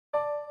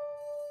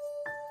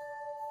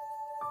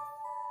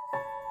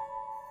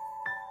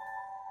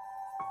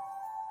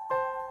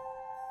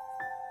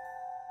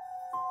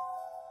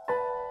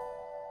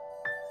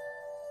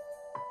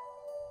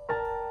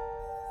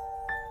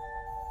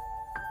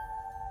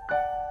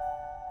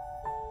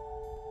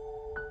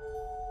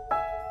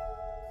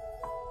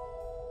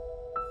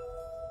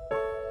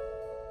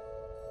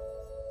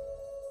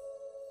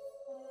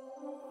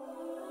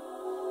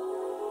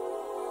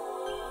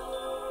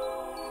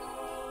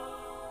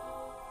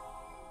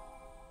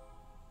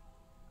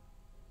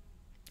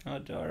Oh,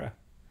 Dora.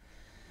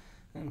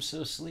 I'm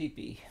so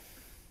sleepy.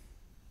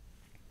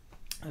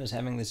 I was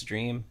having this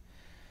dream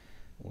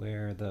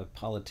where the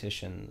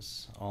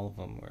politicians, all of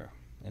them, were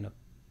in a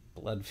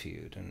blood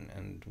feud,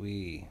 and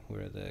we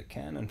were the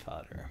cannon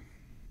fodder.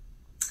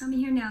 I'm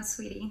here now,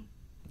 sweetie.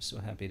 I'm so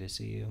happy to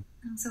see you.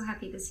 I'm so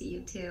happy to see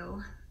you,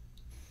 too.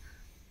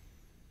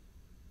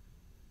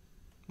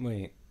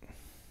 Wait.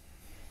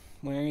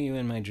 Where are you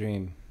in my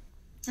dream?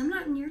 I'm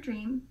not in your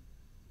dream.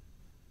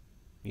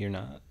 You're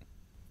not?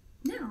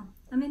 No,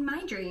 I'm in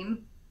my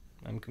dream.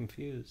 I'm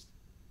confused.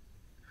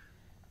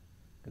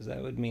 Because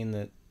that would mean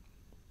that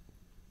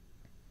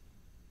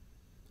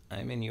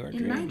I'm in your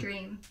dream. In my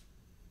dream.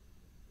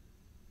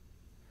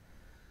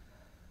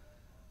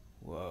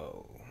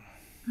 Whoa.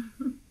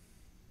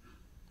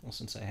 Well,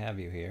 since I have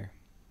you here,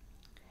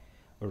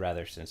 or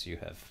rather since you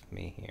have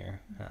me here,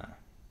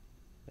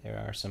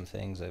 there are some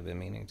things I've been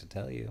meaning to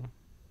tell you.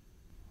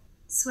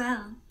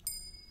 Swell.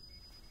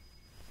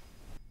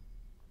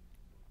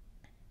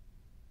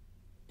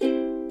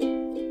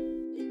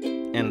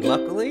 And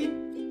luckily,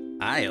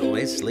 I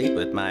always sleep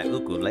with my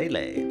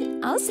ukulele.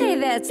 I'll say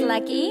that's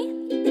lucky.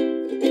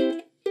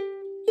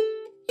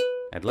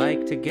 I'd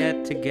like to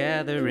get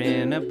together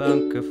in a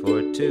bunker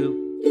for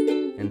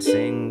two and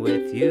sing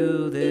with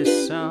you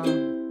this song.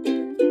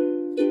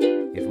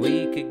 If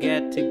we could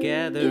get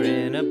together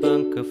in a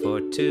bunker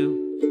for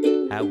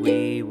two, how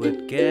we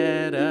would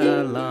get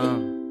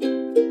along.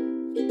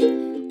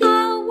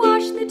 I'll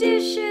wash the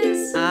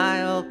dishes.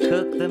 I'll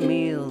cook the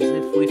meals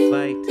if we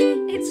fight.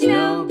 It's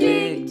no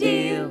big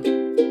deal.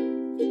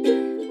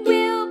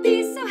 We'll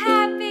be so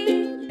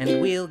happy.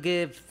 And we'll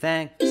give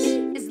thanks.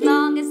 As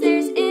long as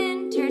there's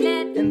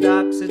internet. And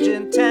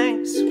oxygen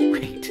tanks.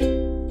 Wait,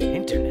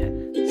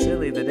 internet?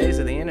 Silly, the days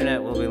of the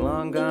internet will be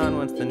long gone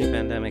once the new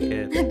pandemic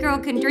hits. A girl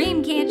can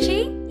dream, can't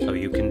she? Oh,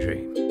 you can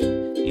dream.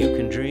 You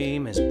can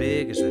dream as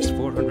big as this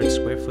 400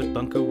 square foot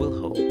bunker will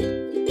hold.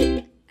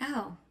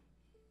 Oh.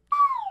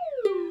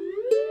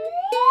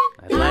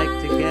 I'd like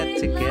to get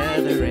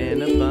together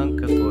in a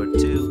bunker for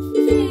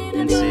two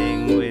and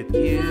sing with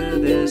you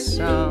this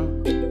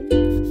song.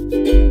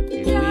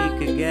 If we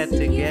could get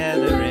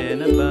together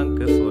in a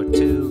bunker for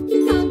two,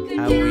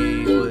 how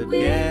we would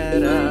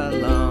get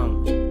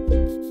along.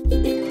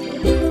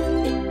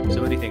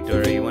 So what do you think,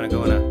 Dora? You want to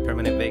go on a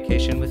permanent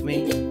vacation with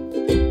me?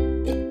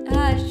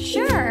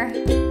 Sure.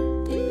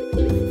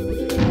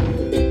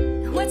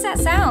 What's that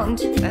sound?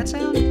 That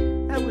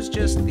sound? That was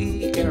just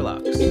the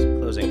airlocks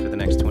closing for the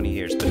next 20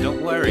 years. But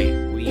don't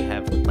worry, we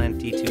have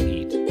plenty to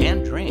eat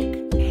and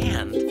drink.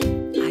 And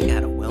I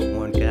got a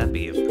well-worn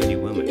copy of Pretty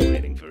Woman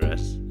waiting for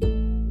us.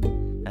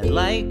 I'd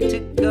like to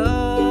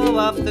go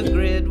off the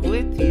grid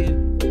with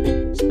you,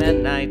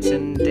 spend nights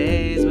and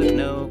days with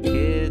no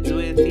kids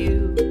with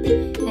you.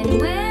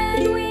 And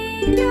when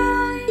we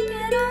die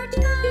in our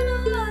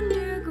tunnel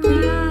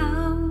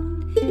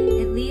underground,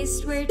 at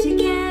least we're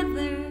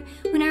together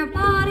when our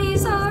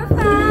bodies are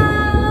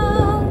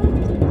found.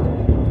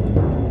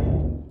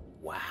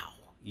 Wow,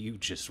 you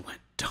just went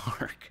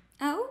dark.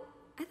 Oh?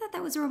 I thought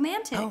that was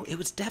romantic. Oh, it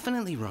was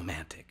definitely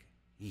romantic.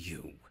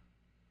 You.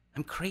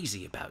 I'm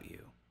crazy about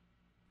you.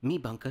 Me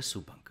bunka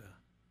su bunka.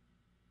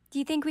 Do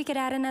you think we could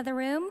add another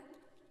room?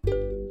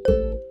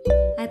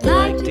 I'd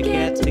Like to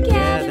get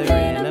together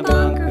in a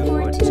bunker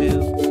for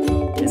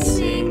two and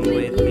sing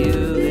with you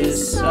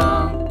this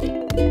song.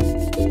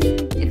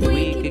 If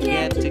we could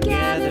get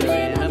together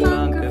in a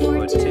bunker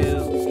for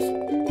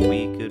two,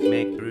 we could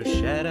make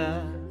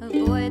bruschetta.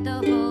 Avoid the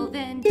whole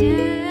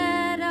vendetta.